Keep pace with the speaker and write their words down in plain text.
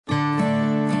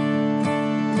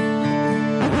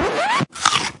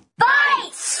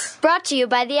Brought to you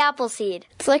by the Appleseed.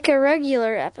 It's like a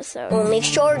regular episode. Only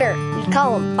shorter. We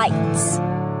call them bites.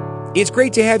 It's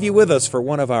great to have you with us for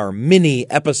one of our mini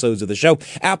episodes of the show.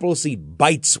 Appleseed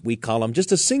Bites, we call them.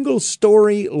 Just a single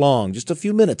story long, just a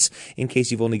few minutes, in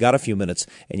case you've only got a few minutes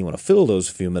and you want to fill those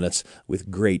few minutes with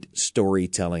great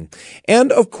storytelling.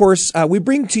 And, of course, we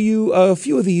bring to you a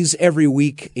few of these every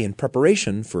week in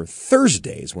preparation for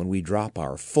Thursdays when we drop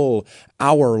our full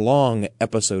hour-long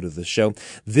episode of the show.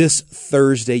 This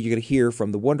Thursday, you're going to hear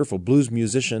from the wonderful blues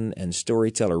musician and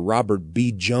storyteller Robert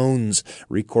B. Jones,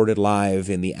 recorded live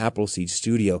in the Appleseed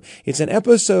studio. It's an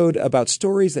episode about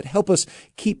stories that help us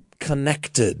keep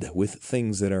connected with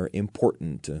things that are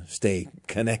important to stay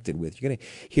connected with. You're going to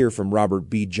hear from Robert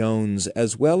B. Jones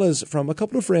as well as from a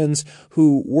couple of friends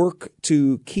who work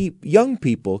to keep young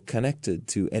people connected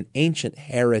to an ancient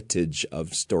heritage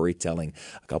of storytelling.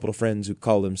 A couple of friends who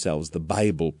call themselves the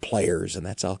Bible Players, and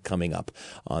that's all coming up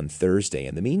on Thursday.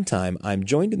 In the meantime, I'm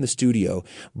joined in the studio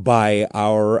by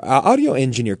our audio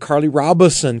engineer, Carly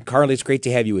Robison. Carly, it's great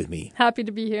to have you with me. Happy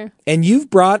to be here. And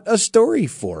you've brought a story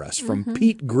for us from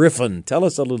Pete Griffin. Tell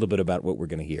us a little bit about what we're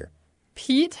going to hear.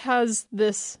 Pete has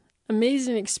this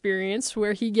amazing experience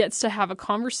where he gets to have a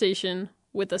conversation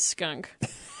with a skunk.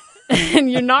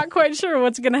 And you're not quite sure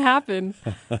what's going to happen.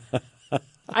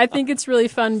 I think it's really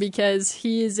fun because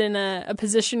he is in a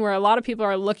position where a lot of people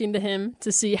are looking to him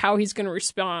to see how he's going to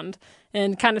respond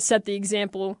and kind of set the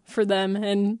example for them.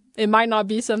 And it might not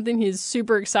be something he's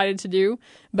super excited to do,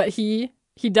 but he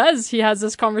does. He has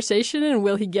this conversation, and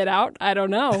will he get out? I don't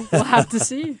know. We'll have to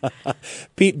see.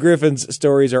 Pete Griffin's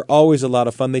stories are always a lot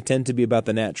of fun. They tend to be about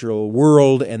the natural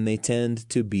world, and they tend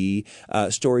to be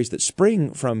stories that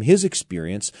spring from his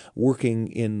experience working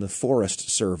in the Forest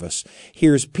Service.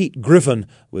 Here's Pete Griffin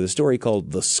with a story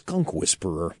called The Skunk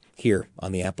Whisperer here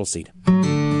on the Appleseed.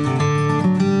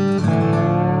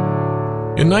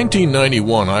 In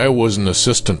 1991, I was an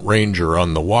assistant ranger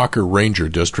on the Walker Ranger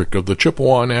District of the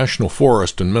Chippewa National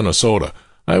Forest in Minnesota.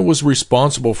 I was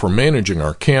responsible for managing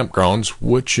our campgrounds,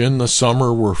 which in the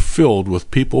summer were filled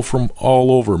with people from all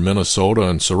over Minnesota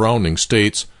and surrounding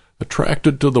states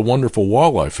attracted to the wonderful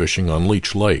walleye fishing on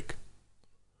Leech Lake.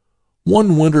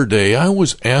 One winter day, I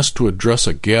was asked to address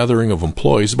a gathering of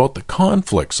employees about the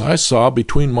conflicts I saw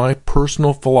between my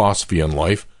personal philosophy in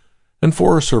life and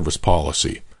Forest Service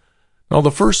policy. Now, the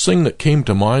first thing that came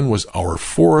to mind was our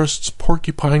forest's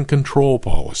porcupine control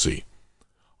policy.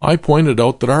 I pointed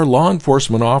out that our law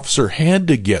enforcement officer had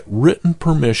to get written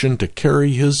permission to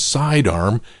carry his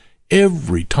sidearm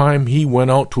every time he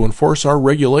went out to enforce our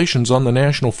regulations on the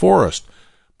national forest.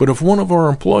 But if one of our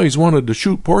employees wanted to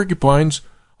shoot porcupines,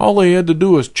 all they had to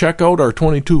do was check out our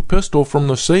 .22 pistol from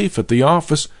the safe at the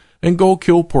office and go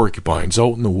kill porcupines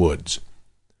out in the woods.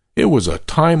 It was a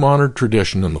time-honored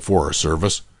tradition in the Forest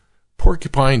Service.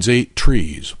 Porcupines ate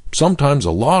trees, sometimes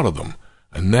a lot of them,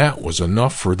 and that was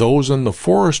enough for those in the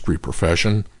forestry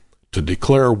profession to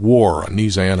declare war on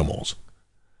these animals.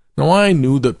 Now, I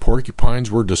knew that porcupines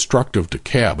were destructive to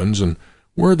cabins, and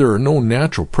where there are no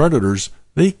natural predators,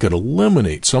 they could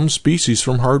eliminate some species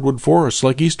from hardwood forests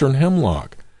like eastern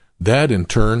hemlock. That, in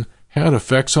turn, had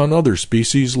effects on other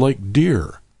species like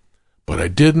deer. But I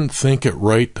didn't think it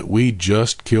right that we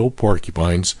just kill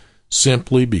porcupines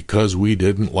simply because we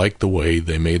didn't like the way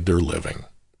they made their living.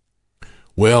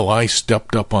 Well, I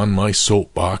stepped up on my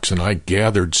soapbox and I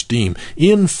gathered steam.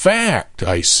 In fact,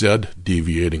 I said,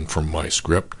 deviating from my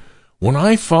script, when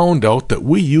I found out that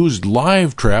we used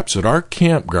live traps at our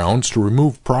campgrounds to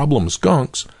remove problem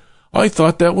skunks, I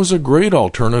thought that was a great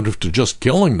alternative to just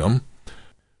killing them.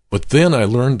 But then I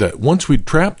learned that once we'd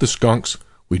trapped the skunks,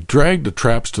 we'd drag the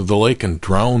traps to the lake and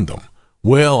drown them.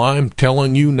 Well, I'm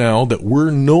telling you now that we're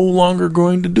no longer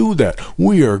going to do that.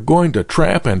 We are going to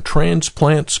trap and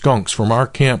transplant skunks from our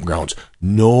campgrounds.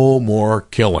 No more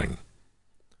killing.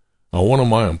 Now, one of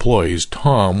my employees,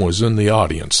 Tom, was in the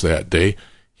audience that day.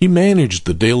 He managed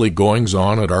the daily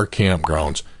goings-on at our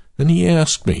campgrounds, and he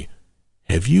asked me,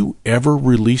 "Have you ever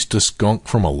released a skunk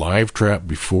from a live trap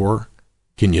before?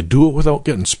 Can you do it without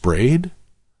getting sprayed?"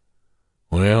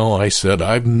 Well, I said,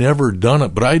 I've never done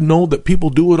it, but I know that people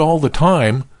do it all the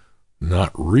time,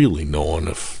 not really knowing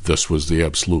if this was the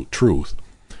absolute truth.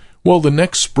 Well, the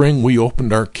next spring we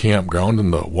opened our campground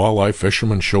and the walleye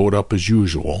fishermen showed up as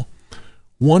usual.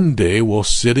 One day, while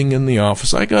sitting in the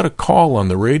office, I got a call on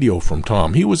the radio from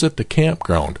Tom. He was at the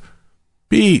campground.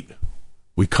 "Pete,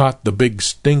 we caught the big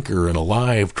stinker in a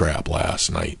live trap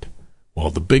last night." Well,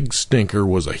 the big stinker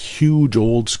was a huge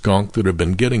old skunk that had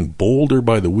been getting bolder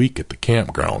by the week at the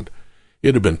campground.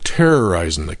 It had been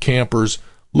terrorizing the campers,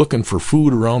 looking for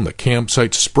food around the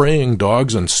campsite, spraying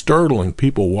dogs, and startling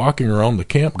people walking around the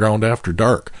campground after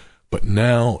dark. but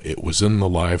now it was in the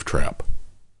live trap.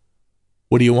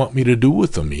 "What do you want me to do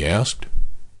with them?" he asked.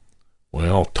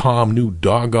 Well, Tom knew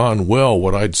doggone well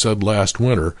what I'd said last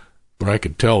winter, but I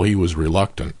could tell he was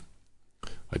reluctant.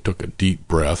 I took a deep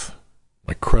breath.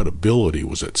 My credibility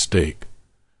was at stake.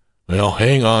 "Well,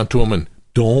 hang on to 'em and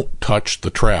don't touch the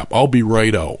trap. I'll be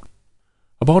right out."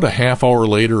 About a half hour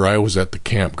later, I was at the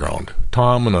campground.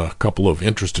 Tom and a couple of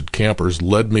interested campers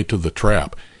led me to the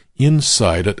trap.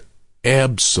 Inside it,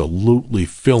 absolutely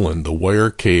filling the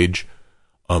wire cage,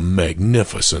 a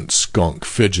magnificent skunk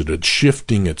fidgeted,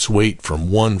 shifting its weight from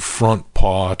one front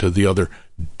paw to the other,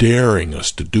 daring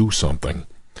us to do something.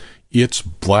 Its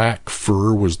black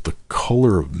fur was the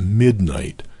color of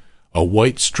midnight. A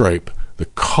white stripe, the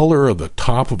color of the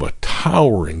top of a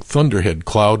towering thunderhead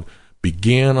cloud,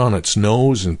 began on its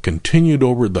nose and continued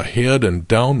over the head and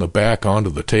down the back onto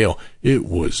the tail. It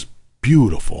was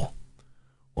beautiful.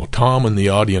 Well, Tom and the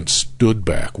audience stood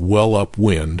back, well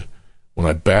upwind, when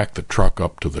I backed the truck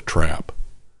up to the trap.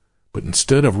 But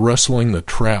instead of wrestling the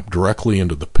trap directly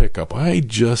into the pickup, I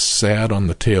just sat on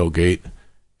the tailgate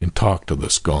and talked to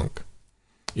the skunk.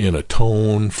 In a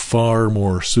tone far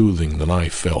more soothing than I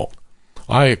felt,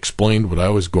 I explained what I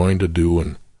was going to do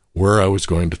and where I was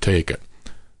going to take it.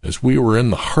 As we were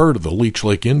in the heart of the Leech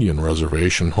Lake Indian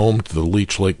Reservation, home to the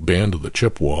Leech Lake Band of the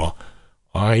Chippewa,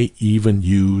 I even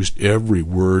used every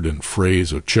word and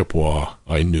phrase of Chippewa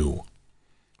I knew.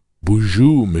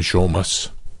 "Bonjour, Mishomas."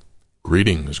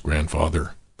 Greetings,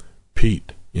 grandfather.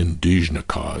 "Pete,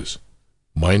 Indijnakas."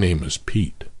 My name is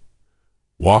Pete.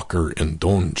 "Walker in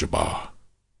Donjaba."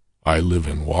 I live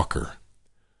in Walker.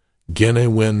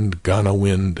 "Genewind,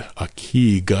 Ganawind,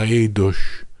 Aki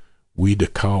Gaedush,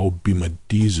 Weedakau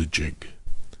Bimadizajig."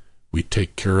 We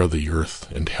take care of the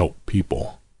earth and help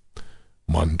people.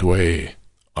 "Mandwe,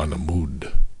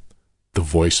 Anamud." The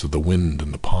voice of the wind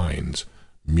in the pines.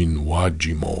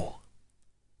 "Minwajimo."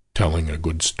 Telling a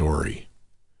good story.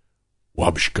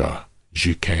 "Wabshka,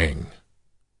 Jikang."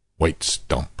 White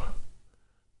stump.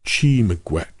 "Chi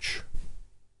Miigwech."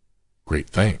 Great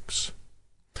thanks.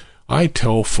 I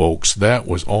tell folks that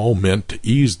was all meant to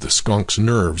ease the skunk's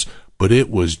nerves, but it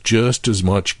was just as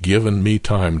much giving me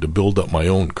time to build up my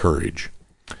own courage.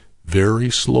 Very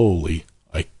slowly,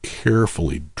 I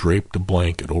carefully draped a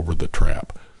blanket over the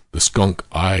trap. The skunk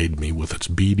eyed me with its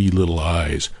beady little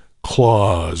eyes,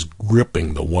 claws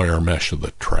gripping the wire mesh of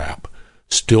the trap.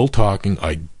 Still talking,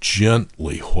 I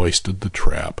gently hoisted the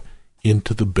trap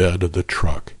into the bed of the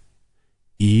truck,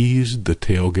 eased the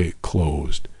tailgate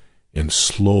closed, and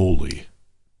slowly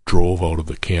drove out of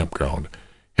the campground,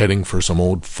 heading for some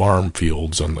old farm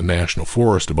fields on the national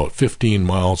forest about 15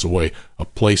 miles away, a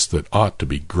place that ought to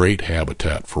be great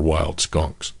habitat for wild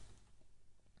skunks.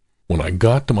 When I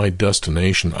got to my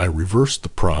destination, I reversed the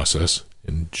process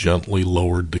and gently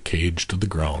lowered the cage to the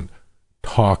ground,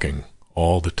 talking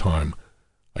all the time.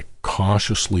 I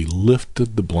cautiously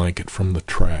lifted the blanket from the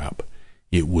trap.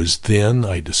 It was then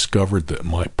I discovered that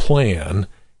my plan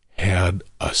had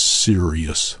a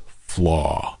serious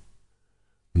flaw.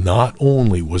 Not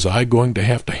only was I going to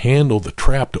have to handle the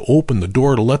trap to open the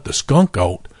door to let the skunk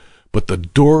out, but the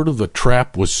door to the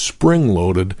trap was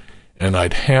spring-loaded, and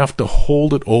I'd have to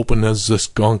hold it open as the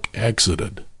skunk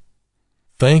exited.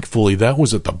 Thankfully, that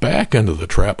was at the back end of the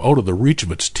trap, out of the reach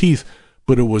of its teeth,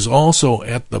 but it was also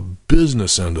at the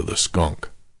business end of the skunk.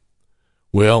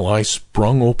 Well, I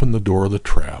sprung open the door of the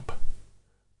trap,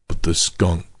 but the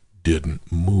skunk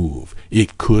didn't move.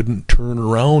 It couldn't turn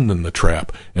around in the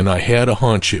trap, and I had a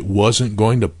hunch it wasn't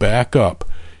going to back up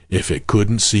if it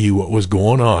couldn't see what was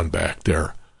going on back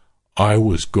there. I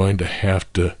was going to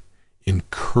have to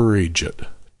encourage it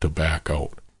to back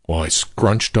out. While I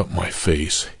scrunched up my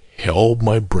face, held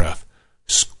my breath,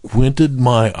 squinted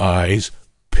my eyes,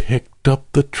 picked up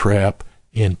the trap,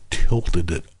 and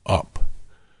tilted it up.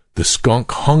 The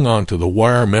skunk hung onto the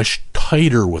wire mesh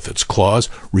tighter with its claws,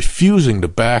 refusing to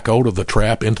back out of the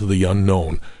trap into the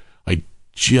unknown. I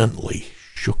gently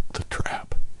shook the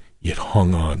trap. It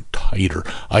hung on tighter.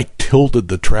 I tilted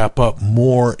the trap up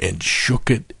more and shook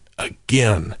it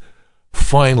again.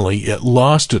 Finally, it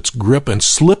lost its grip and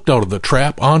slipped out of the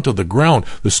trap onto the ground.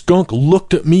 The skunk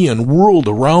looked at me and whirled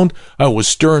around. I was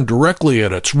staring directly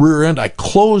at its rear end. I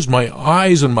closed my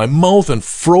eyes and my mouth and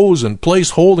froze in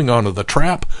place, holding onto the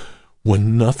trap.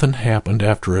 When nothing happened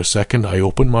after a second, I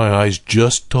opened my eyes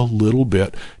just a little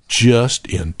bit, just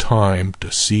in time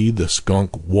to see the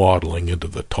skunk waddling into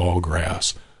the tall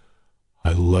grass.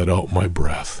 I let out my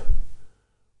breath.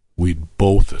 We'd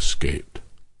both escaped.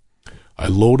 I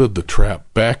loaded the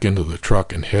trap back into the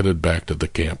truck and headed back to the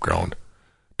campground.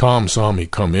 Tom saw me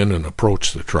come in and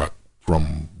approached the truck.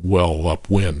 from well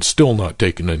upwind, still not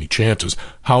taking any chances.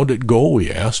 "How'd it go?" he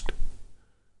asked.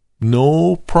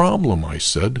 "No problem," I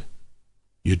said.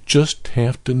 "You just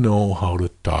have to know how to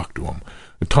talk to him."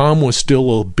 Tom was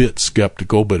still a bit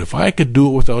skeptical, but if I could do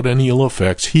it without any ill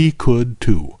effects, he could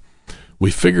too.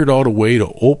 We figured out a way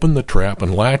to open the trap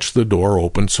and latch the door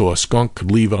open so a skunk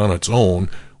could leave on its own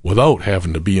without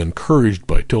having to be encouraged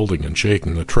by tilting and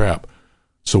shaking the trap.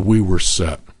 So we were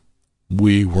set.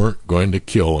 We weren't going to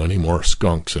kill any more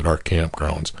skunks at our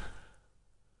campgrounds.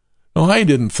 Now, I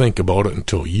didn't think about it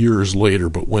until years later,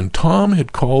 but when Tom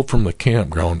had called from the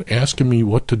campground asking me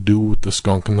what to do with the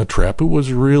skunk in the trap, it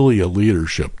was really a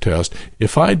leadership test.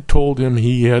 If I'd told him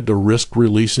he had to risk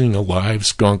releasing a live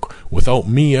skunk without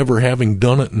me ever having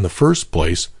done it in the first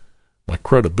place, my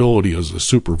credibility as a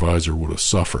supervisor would have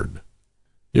suffered.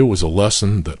 It was a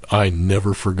lesson that I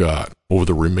never forgot over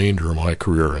the remainder of my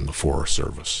career in the Forest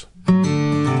Service.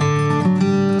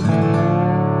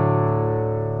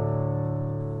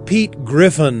 Pete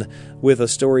Griffin with a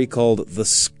story called The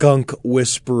Skunk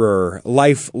Whisperer,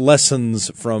 Life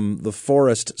Lessons from the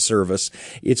Forest Service.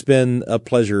 It's been a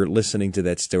pleasure listening to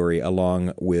that story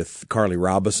along with Carly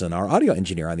Robison, our audio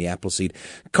engineer on the Appleseed.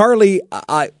 Carly,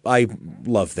 I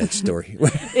love that story.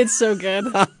 It's so good.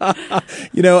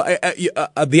 You know,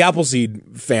 the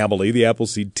Appleseed family, the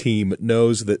Appleseed team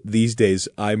knows that these days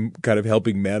I'm kind of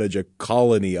helping manage a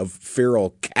colony of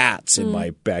feral cats in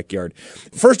my backyard.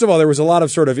 First of all, there was a lot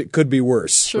of sort of it could be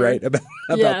worse, Sure. right,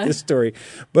 about this story.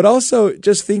 But also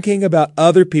just thinking about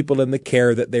other people and the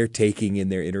care that they're taking in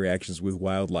their interactions with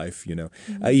wildlife, you know,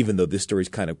 even though this story's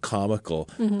kind of comical,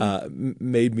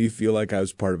 made me feel like I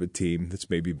was part of a team that's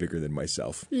maybe bigger than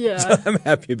myself. Yeah. So I'm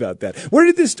happy about that. Where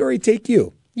did this story take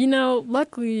you? You know,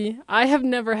 luckily, I have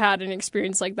never had an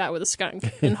experience like that with a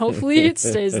skunk, and hopefully it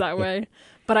stays that way.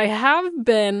 But I have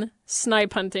been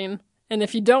snipe hunting. And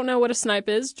if you don't know what a snipe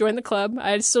is, join the club.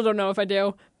 I still don't know if I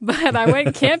do. But I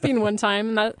went camping one time,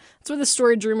 and that's what the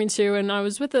story drew me to. And I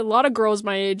was with a lot of girls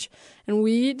my age, and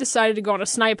we decided to go on a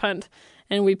snipe hunt.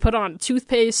 And we put on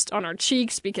toothpaste on our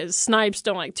cheeks because snipes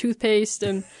don't like toothpaste.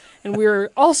 And we were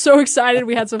all so excited.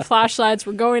 We had some flashlights.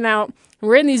 We're going out. And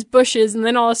we're in these bushes, and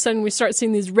then all of a sudden we start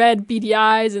seeing these red beady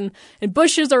eyes, and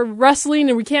bushes are rustling,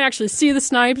 and we can't actually see the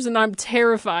snipes, and I'm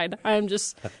terrified. I'm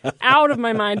just out of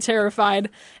my mind terrified.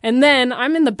 And then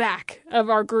I'm in the back of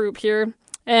our group here,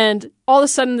 and all of a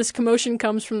sudden this commotion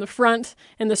comes from the front,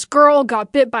 and this girl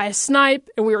got bit by a snipe,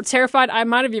 and we were terrified. I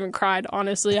might have even cried,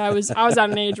 honestly. I was at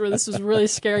an age where this was really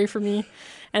scary for me.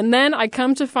 And then I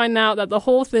come to find out that the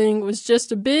whole thing was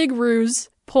just a big ruse,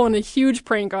 pulling a huge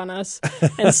prank on us.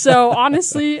 And so,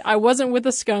 honestly, I wasn't with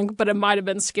a skunk, but it might have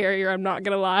been scarier, I'm not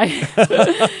going to lie.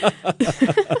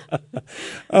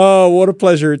 Oh, what a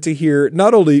pleasure to hear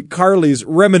not only Carly's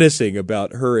reminiscing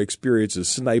about her experiences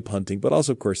snipe hunting, but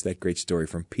also, of course, that great story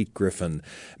from Pete Griffin.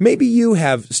 Maybe you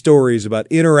have stories about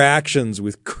interactions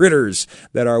with critters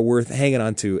that are worth hanging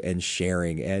on to and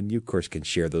sharing. And you, of course, can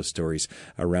share those stories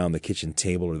around the kitchen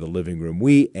table or the living room.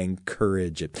 We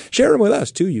encourage it. Share them with us,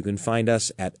 too. You can find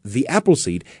us at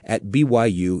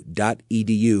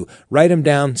theappleseed@byu.edu. Write them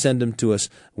down, send them to us.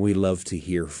 We love to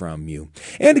hear from you.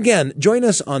 And again, join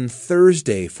us on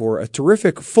Thursday for a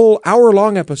terrific full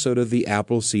hour-long episode of The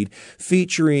Appleseed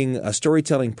featuring a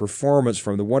storytelling performance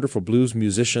from the wonderful blues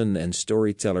musician and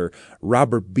storyteller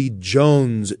Robert B.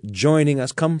 Jones joining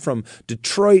us, come from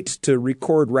Detroit to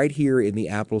record right here in the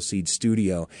Appleseed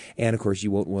studio. And, of course,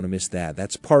 you won't want to miss that.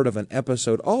 That's part of an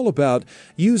episode all about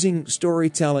using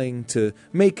storytelling to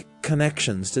make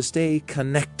connections, to stay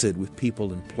connected with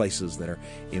people and places that are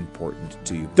important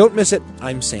to you. Don't miss it.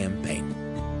 I'm Sam Payne.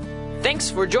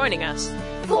 Thanks for joining us.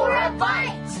 For a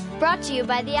bite! Brought to you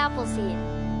by the Appleseed.